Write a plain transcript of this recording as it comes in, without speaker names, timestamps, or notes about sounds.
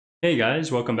Hey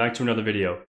guys, welcome back to another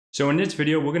video. So in this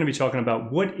video, we're going to be talking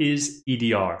about what is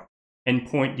EDR,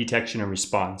 Endpoint Detection and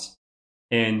Response,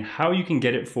 and how you can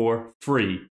get it for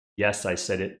free. Yes, I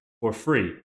said it, for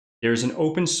free. There's an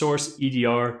open source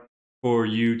EDR for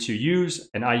you to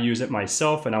use, and I use it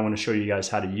myself, and I want to show you guys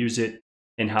how to use it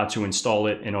and how to install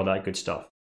it and all that good stuff.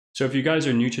 So if you guys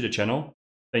are new to the channel,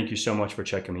 thank you so much for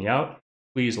checking me out.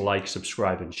 Please like,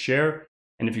 subscribe, and share.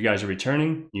 And if you guys are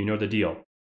returning, you know the deal.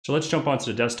 So let's jump onto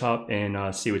the desktop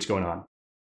and see what's going on.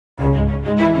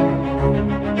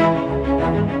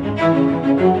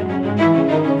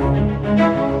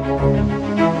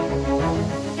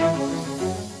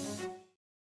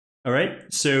 All right,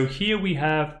 so here we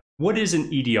have, what is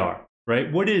an EDR,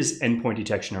 right? What is endpoint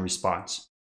detection and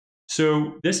response?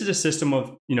 So this is a system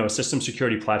of, a system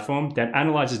security platform that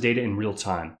analyzes data in real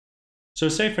time. So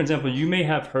say, for example, you may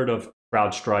have heard of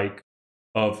CrowdStrike,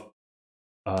 of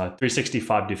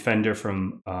 365 Defender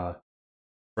from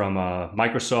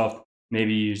Microsoft,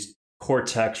 maybe use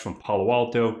Cortex from Palo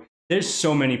Alto. There's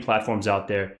so many platforms out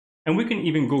there, and we can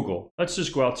even Google. Let's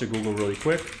just go out to Google really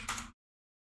quick.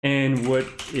 And what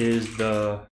is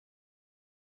the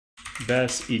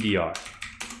best EDR?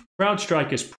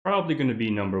 CrowdStrike is probably going to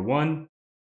be number one.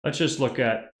 Let's just look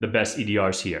at the best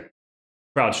EDRs here.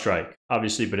 CrowdStrike,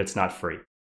 obviously, but it's not free.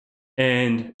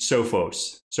 And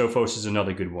Sophos. Sophos is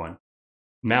another good one.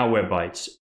 Malwarebytes,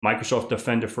 Microsoft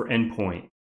Defender for Endpoint,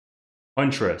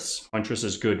 Huntress. Huntress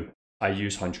is good. I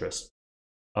use Huntress.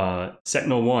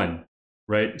 SentinelOne,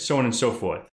 right? So on and so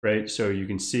forth, right? So you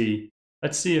can see,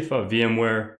 let's see if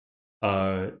VMware,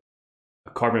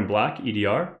 Carbon Black,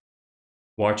 EDR,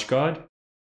 WatchGuard,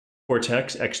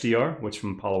 Cortex, XDR, which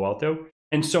from Palo Alto,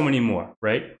 and so many more,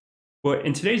 right? But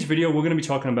in today's video, we're going to be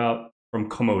talking about from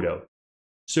Komodo.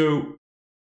 So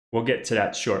we'll get to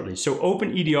that shortly. So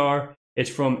OpenEDR, it's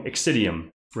from Xcitium,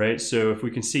 right? So if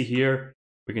we can see here,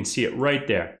 we can see it right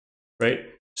there, right?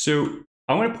 So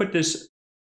I'm going to put this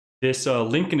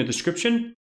link in the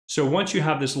description. So once you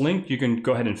have this link, you can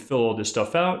go ahead and fill all this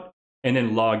stuff out and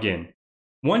then log in.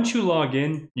 Once you log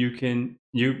in, you're going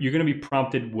to be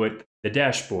prompted with the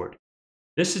dashboard.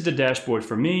 This is the dashboard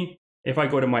for me. If I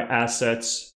go to my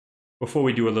assets, before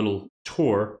we do a little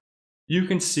tour, you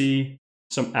can see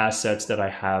some assets that I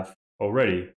have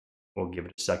already. We'll give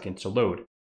it a second to load.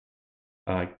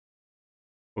 We'll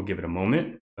give it a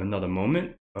moment, another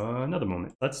moment, another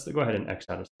moment. Let's go ahead and X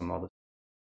out of some other.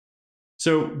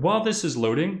 So while this is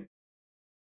loading,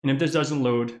 and if this doesn't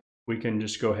load, we can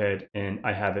just go ahead and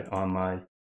I have it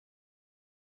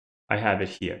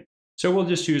here. So we'll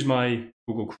just use my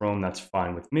Google Chrome. That's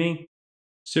fine with me.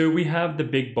 So we have the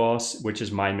big boss, which is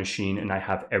my machine, and I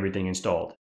have everything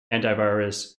installed.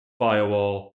 Antivirus,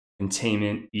 firewall,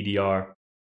 containment, EDR.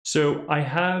 So I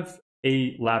have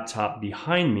a laptop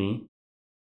behind me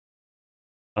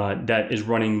that is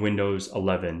running Windows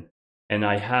 11. And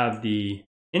I have the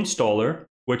installer,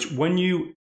 which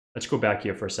let's go back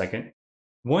here for a second.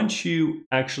 Once you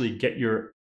actually get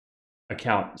your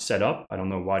account set up, I don't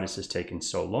know why this is taking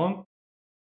so long.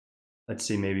 Let's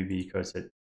see, maybe because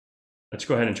let's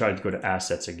go ahead and try to go to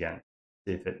assets again.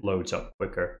 See if it loads up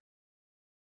quicker.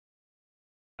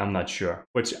 I'm not sure.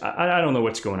 I don't know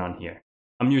what's going on here.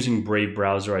 I'm using Brave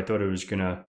browser. I thought it was going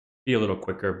to be a little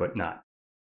quicker, but not.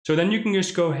 So then you can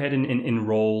just go ahead and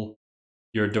enroll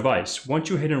your device. Once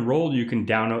you hit enroll, you can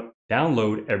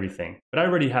download everything. But I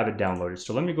already have it downloaded.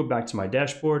 So let me go back to my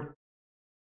dashboard.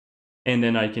 And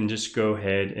then I can just go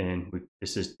ahead and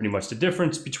this is pretty much the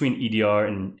difference between EDR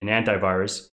and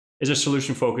antivirus is a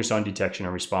solution focused on detection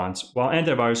and response, while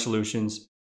antivirus solutions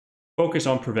focus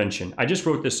on prevention. I just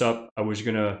wrote this up. I was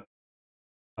going to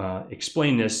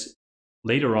explain this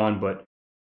later on, but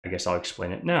I guess I'll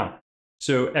explain it now.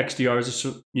 So XDR is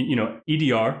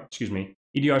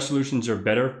EDR solutions are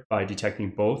better by detecting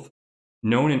both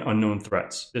known and unknown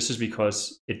threats. This is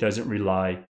because it doesn't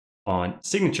rely on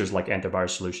signatures like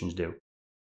antivirus solutions do,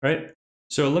 right?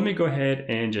 So let me go ahead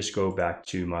and just go back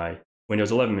to my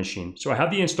Windows 11 machine. So I have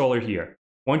the installer here.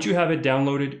 Once you have it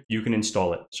downloaded, you can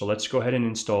install it. So let's go ahead and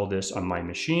install this on my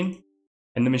machine.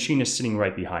 And the machine is sitting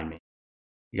right behind me.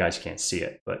 You guys can't see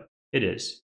it, but it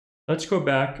is. Let's go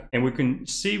back and we can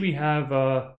see we have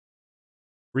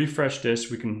refresh this.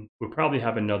 We'll probably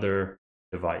have another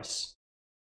device,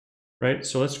 right?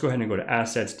 So let's go ahead and go to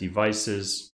assets,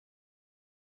 devices,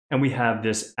 and we have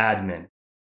this admin,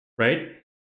 right?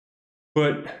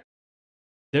 But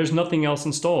there's nothing else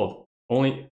installed,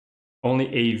 only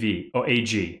AV or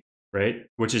AG, right?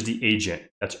 Which is the agent.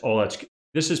 That's all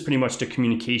this is pretty much the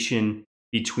communication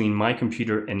between my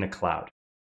computer and the cloud.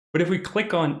 But if we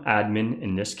click on admin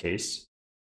in this case,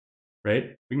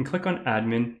 right? We can click on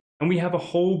admin And we have a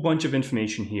whole bunch of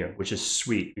information here, which is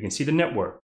sweet. We can see the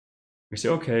network. We say,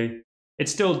 okay,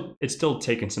 it's still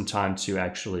taking some time to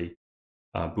actually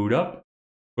boot up,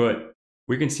 but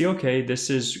we can see, okay, this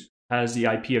has the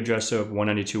IP address of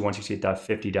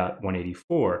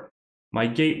 192.168.50.184, my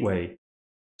gateway,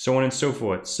 so on and so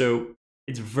forth. So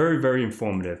it's very, very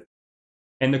informative.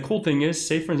 And the cool thing is,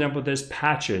 say for example, there's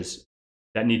patches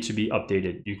that need to be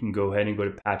updated. You can go ahead and go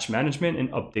to patch management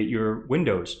and update your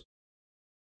Windows.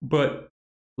 But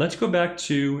let's go back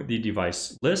to the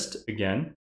device list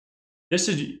again. This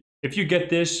is, if you get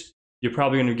this, you're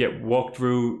probably going to get walked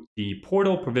through the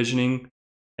portal provisioning,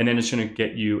 and then it's going to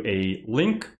get you a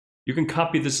link. You can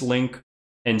copy this link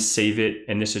and save it,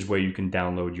 and this is where you can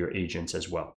download your agents as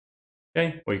well.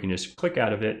 Okay, or you can just click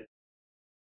out of it.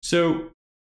 So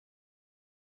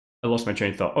I lost my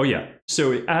train of thought. Oh yeah,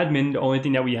 so admin, the only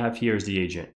thing that we have here is the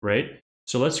agent, right?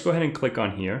 So let's go ahead and click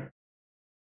on here.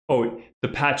 Oh, the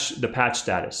patch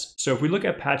status. So if we look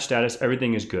at patch status,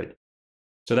 everything is good.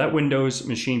 So that Windows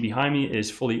machine behind me is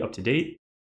fully up to date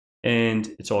and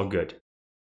it's all good.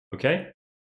 Okay,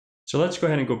 so let's go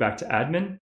ahead and go back to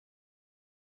admin.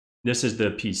 This is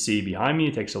the PC behind me.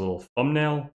 It takes a little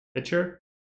thumbnail picture.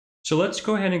 So let's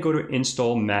go ahead and go to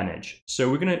install manage. So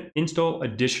we're going to install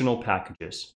additional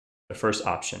packages, the first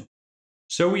option.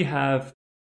 So we have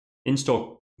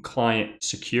install client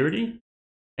security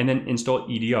and then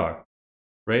install EDR,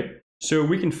 right? So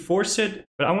we can force it,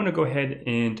 but I want to go ahead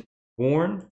and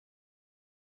warn,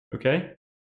 okay?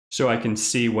 So I can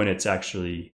see when it's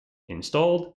actually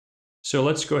installed. So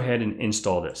let's go ahead and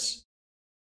install this.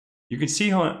 You can see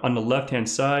how on the left-hand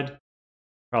side,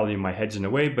 probably my head's in the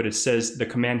way, but it says the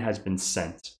command has been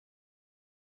sent.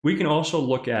 We can also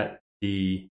look at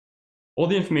all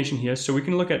the information here. So we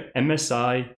can look at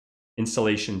MSI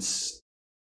installations.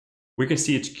 We can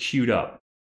see it's queued up.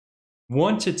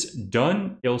 Once it's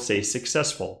done, it'll say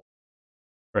successful,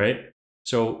 right?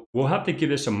 So we'll have to give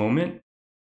this a moment,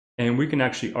 and we can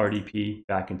actually RDP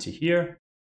back into here.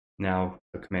 Now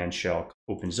the command shell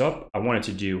opens up. I wanted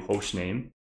to do host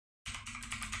name,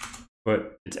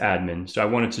 but it's admin. So I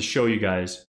wanted to show you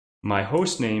guys my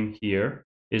host name here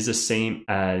is the same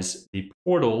as the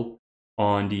portal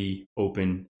on the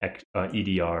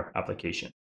OpenEDR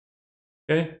application.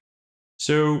 Okay,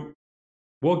 so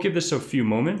we'll give this a few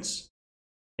moments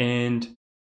and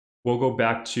we'll go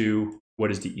back to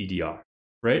what is the EDR,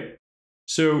 right?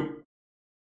 So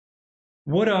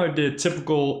what are the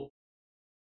typical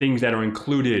things that are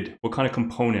included? What kind of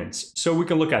components? So we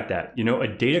can look at that. You know, a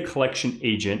data collection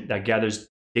agent that gathers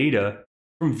data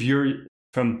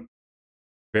from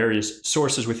various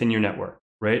sources within your network,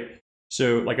 right?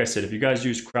 So like I said, if you guys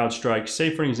use CrowdStrike,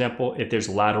 say for example, if there's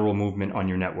lateral movement on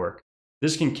your network,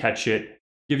 this can catch it,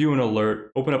 give you an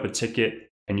alert, open up a ticket,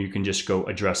 and you can just go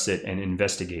address it and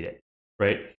investigate it,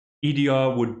 right?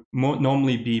 EDR would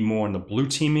normally be more on the blue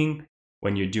teaming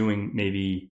when you're doing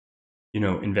maybe, you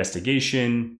know,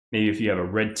 investigation. Maybe if you have a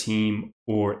red team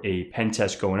or a pen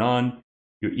test going on,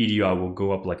 your EDR will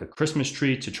go up like a Christmas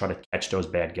tree to try to catch those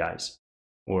bad guys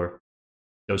or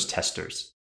those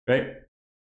testers, right?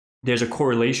 There's a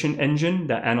correlation engine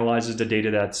that analyzes the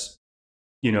data that's,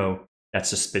 you know, that's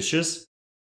suspicious.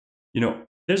 You know,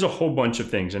 there's a whole bunch of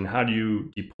things, and how do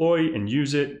you deploy and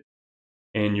use it?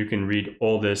 And you can read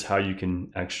all this, how you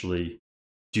can actually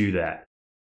do that,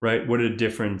 right? What are the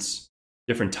different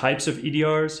types of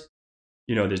EDRs?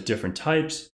 You know, there's different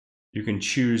types. You can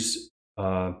choose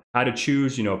how to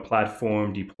choose, you know,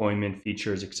 platform, deployment,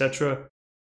 features, etc.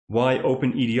 Why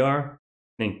OpenEDR? I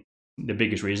think the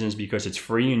biggest reason is because it's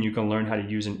free and you can learn how to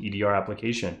use an EDR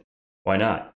application. Why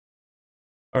not?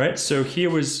 All right, so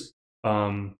here was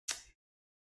how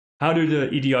do the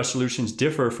EDR solutions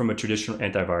differ from a traditional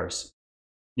antivirus?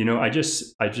 You know, I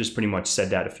just pretty much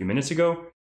said that a few minutes ago.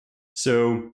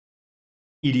 So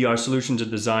EDR solutions are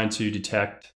designed to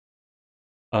detect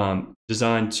and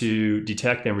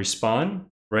respond,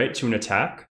 right, to an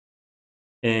attack.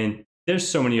 And there's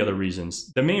so many other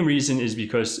reasons. The main reason is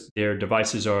because their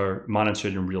devices are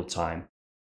monitored in real time,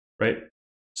 right?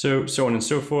 So on and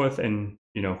so forth, and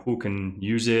you know who can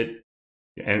use it.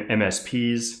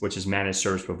 MSPs, which is managed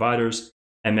service providers,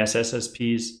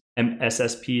 MSSPs,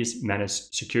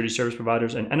 managed security service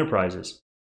providers, and enterprises.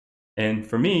 And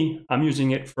for me, I'm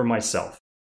using it for myself,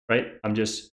 right? I'm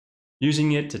just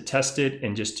using it to test it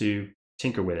and just to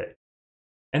tinker with it.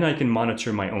 And I can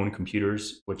monitor my own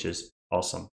computers, which is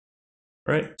awesome.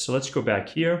 All right, so let's go back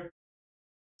here.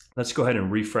 Let's go ahead and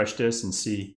refresh this and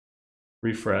see,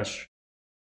 refresh.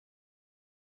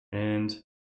 And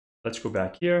let's go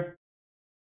back here.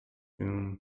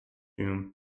 Boom,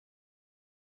 boom.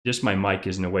 Just my mic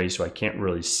is in the way, so I can't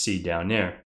really see down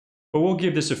there. but we'll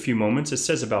give this a few moments. It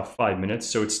says about 5 minutes,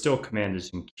 so it's still Command is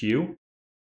in queue.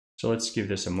 So let's give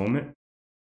this a moment.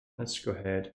 Let's go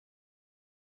ahead.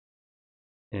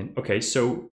 And okay,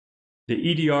 so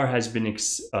the EDR has been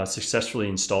successfully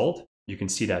installed. You can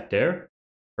see that there.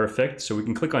 Perfect. So we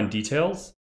can click on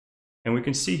details and we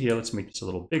can see here, let's make this a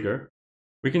little bigger.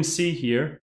 We can see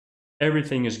here,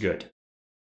 everything is good,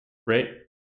 right?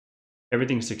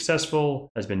 Everything is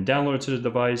successful, has been downloaded to the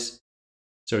device.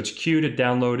 So it's queued, it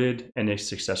downloaded, and it's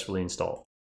successfully installed.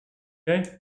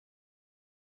 Okay.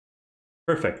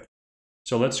 Perfect.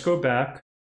 So let's go back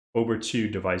over to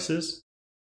devices.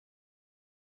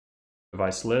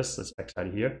 Device list, let's X out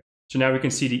of here. So now we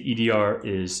can see the EDR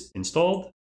is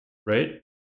installed, right?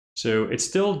 So it's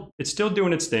still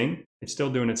doing its thing. It's still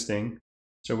doing its thing.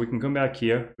 So we can come back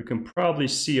here. We can probably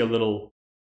see a little,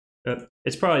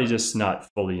 it's probably just not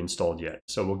fully installed yet.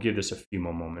 So we'll give this a few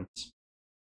more moments.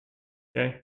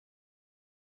 Okay.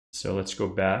 So let's go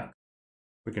back.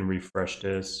 We can refresh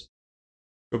this.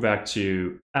 Go back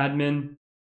to admin.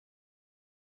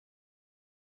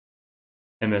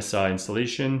 MSI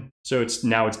installation. So it's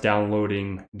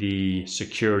downloading the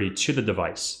security to the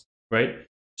device, right?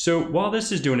 So while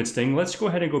this is doing its thing, let's go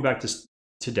ahead and go back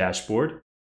to dashboard,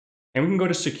 and we can go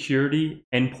to security,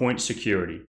 endpoint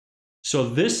security. So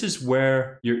this is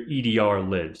where your EDR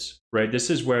lives, right? This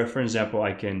is where, for example,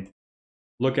 I can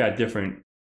look at different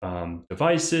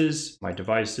devices, my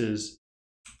devices,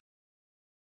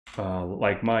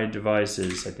 like my device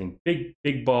is, I think,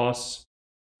 Big Boss,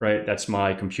 right? That's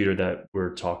my computer that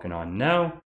we're talking on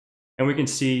now. And we can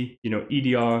see,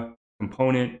 EDR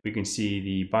component. We can see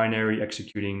the binary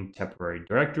executing temporary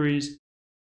directories,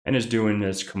 and it's doing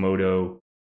this Komodo.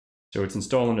 So it's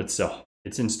installing itself.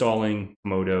 It's installing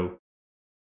Komodo.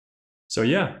 So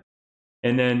yeah.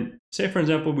 And then say, for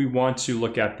example, we want to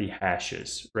look at the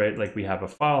hashes, right? Like we have a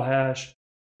file hash.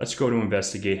 Let's go to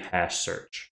investigate hash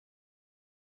search.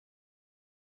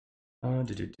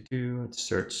 Let's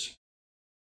search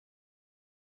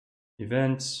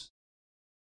events.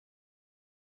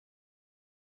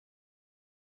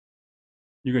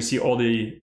 You can see all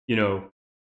the,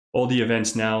 all the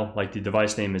events now, like the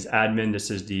device name is admin. This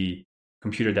is the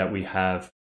computer that we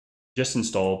have just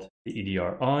installed the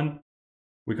EDR on.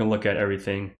 We can look at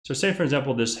everything. So say, for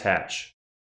example, this hash.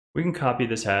 We can copy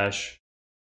this hash.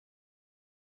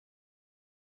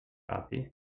 Copy.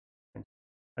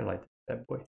 I like that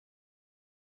boy.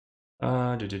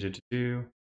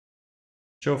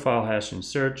 Show file hash and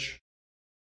search.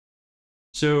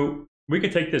 So we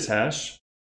could take this hash,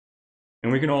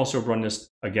 and we can also run this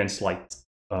against like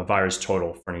virus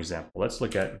total, for an example. Let's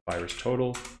look at virus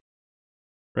total,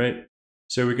 right?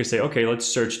 So we could say, okay, let's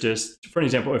search this. For an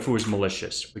example, if it was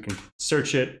malicious, we can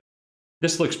search it.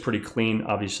 This looks pretty clean.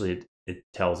 Obviously, it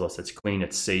tells us it's clean,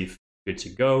 it's safe, good to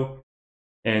go.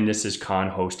 And this is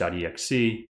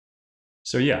conhost.exe.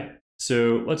 So yeah,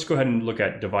 so let's go ahead and look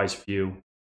at device view.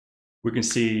 We can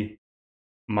see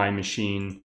my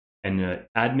machine and the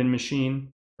admin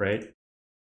machine, right?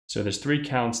 So there's 3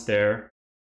 counts there.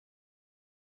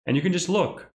 And you can just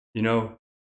look,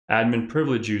 admin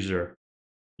privilege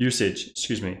usage,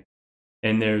 excuse me.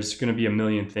 And there's going to be a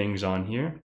million things on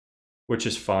here, which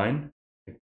is fine.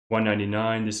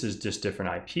 199, this is just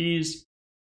different IPs.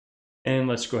 And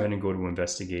let's go ahead and go to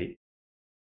investigate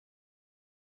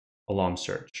alarm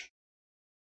search.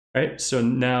 All right, so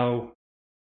now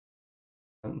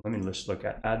let me just look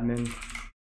at admin.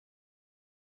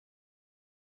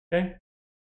 Okay.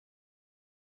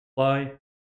 Apply.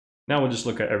 Now we'll just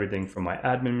look at everything from my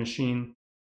admin machine.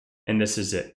 And this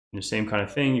is it. The same kind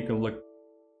of thing. You can look.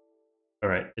 All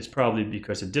right. It's probably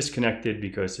because it disconnected,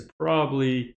 because it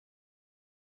probably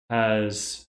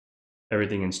has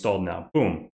everything installed now.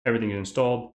 Boom. Everything is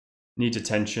installed. Needs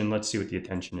attention. Let's see what the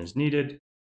attention is needed.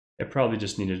 It probably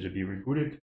just needed to be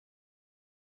rebooted.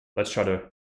 Let's try to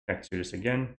connect to this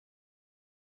again.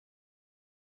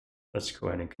 Let's go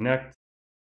ahead and connect.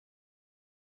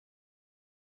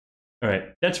 All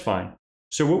right, that's fine.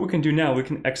 So what we can do now, we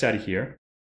can X out of here.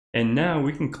 And now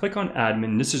we can click on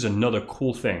admin. This is another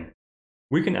cool thing.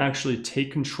 We can actually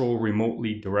take control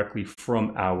remotely directly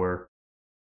from our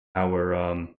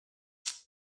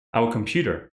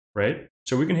computer, right?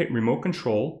 So we can hit remote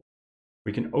control.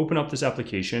 We can open up this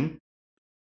application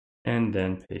and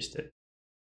then paste it.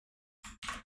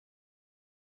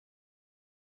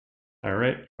 All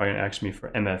right, probably gonna ask me for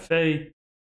MFA.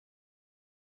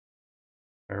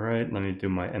 All right, let me do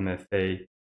my MFA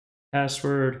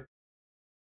password.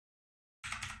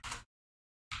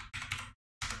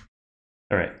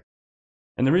 All right,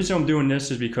 and the reason I'm doing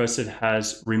this is because it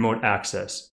has remote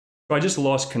access. So I just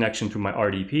lost connection to my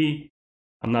RDP.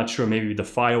 I'm not sure, maybe the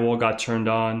firewall got turned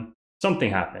on. Something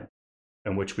happened,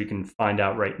 in which we can find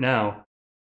out right now.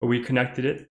 But we connected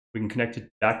it. We can connect it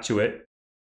back to it.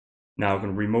 Now we're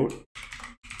going to remote.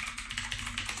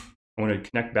 I want to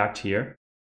connect back to here.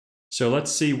 So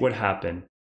let's see what happened.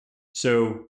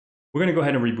 So we're going to go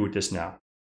ahead and reboot this now,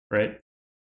 right?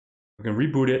 We're going to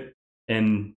reboot it.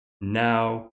 And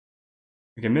now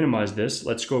we can minimize this.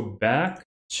 Let's go back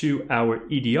to our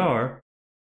EDR,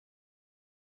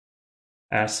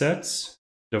 assets,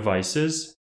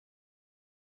 devices,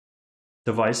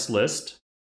 device list.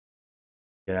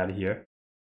 Get out of here.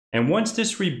 And once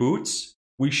this reboots,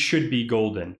 we should be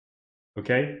golden.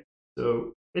 Okay?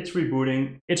 So it's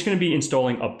rebooting. It's going to be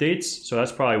installing updates. So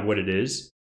that's probably what it is.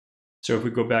 So if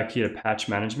we go back here to patch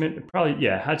management, it probably,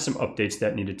 had some updates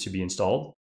that needed to be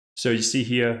installed. So you see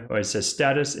here, it says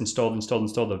status,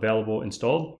 installed, available,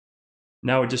 installed.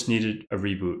 Now it just needed a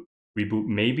reboot. Reboot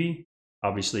maybe.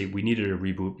 Obviously, we needed a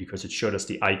reboot because it showed us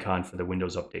the icon for the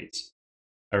Windows updates.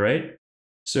 All right?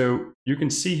 So you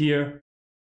can see here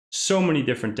so many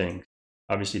different things.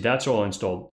 Obviously, that's all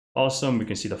installed. Awesome. We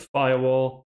can see the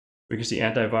firewall. We can see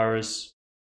antivirus.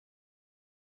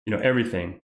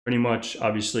 Everything. Pretty much,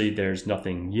 obviously, there's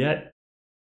nothing yet.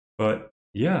 But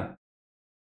yeah,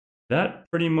 that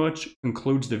pretty much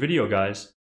concludes the video,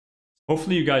 guys.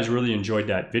 Hopefully, you guys really enjoyed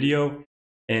that video.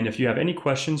 And if you have any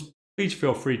questions, please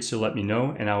feel free to let me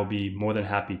know, and I will be more than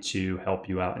happy to help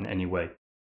you out in any way.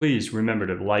 Please remember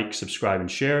to like, subscribe,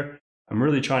 and share. I'm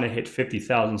really trying to hit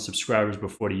 50,000 subscribers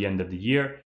before the end of the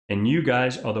year, and you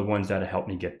guys are the ones that have helped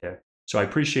me get there. So I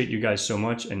appreciate you guys so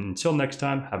much, and until next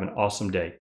time, have an awesome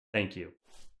day. Thank you.